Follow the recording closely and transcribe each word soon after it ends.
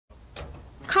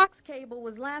Cox Cable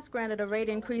was last granted a rate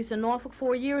increase in Norfolk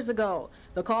 4 years ago.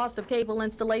 The cost of cable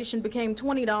installation became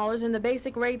 $20 and the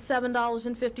basic rate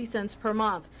 $7.50 per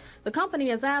month. The company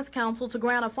has asked Council to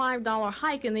grant a $5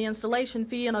 hike in the installation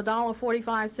fee and a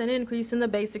 $1.45 increase in the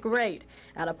basic rate.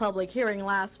 At a public hearing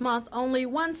last month, only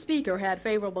one speaker had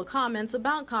favorable comments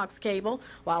about Cox Cable,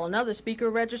 while another speaker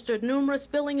registered numerous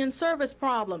billing and service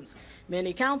problems.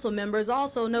 Many council members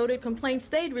also noted complaints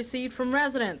they'd received from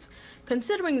residents.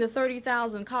 Considering the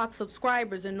 30,000 Cox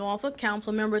subscribers in Norfolk,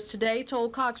 council members today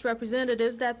told Cox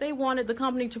representatives that they wanted the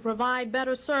company to provide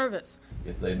better service.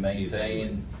 If they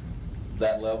maintain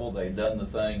that level, they've done the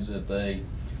things that they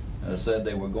said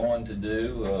they were going to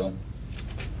do,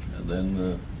 then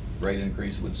the rate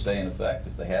increase would stay in effect.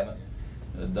 If they haven't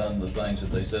done the things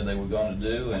that they said they were going to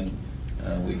do, and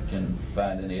we can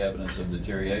find any evidence of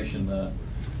deterioration,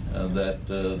 that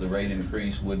the rate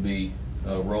increase would be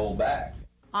rolled back.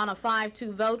 On a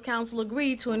 5-2 vote, council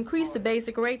agreed to increase the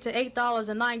basic rate to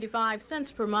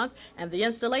 $8.95 per month and the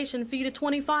installation fee to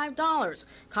 $25.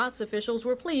 Cox officials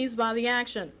were pleased by the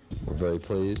action. We're very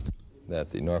pleased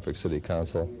that the Norfolk City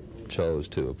Council chose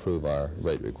to approve our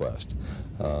rate request.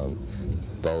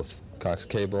 Both Cox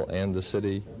Cable and the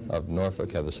City of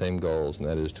Norfolk have the same goals, and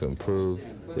that is to improve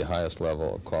the highest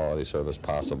level of quality service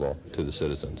possible to the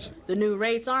citizens. The new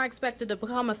rates are expected to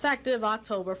become effective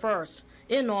October 1st.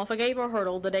 In Norfolk, Ava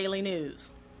Hurdle, The Daily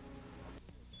News.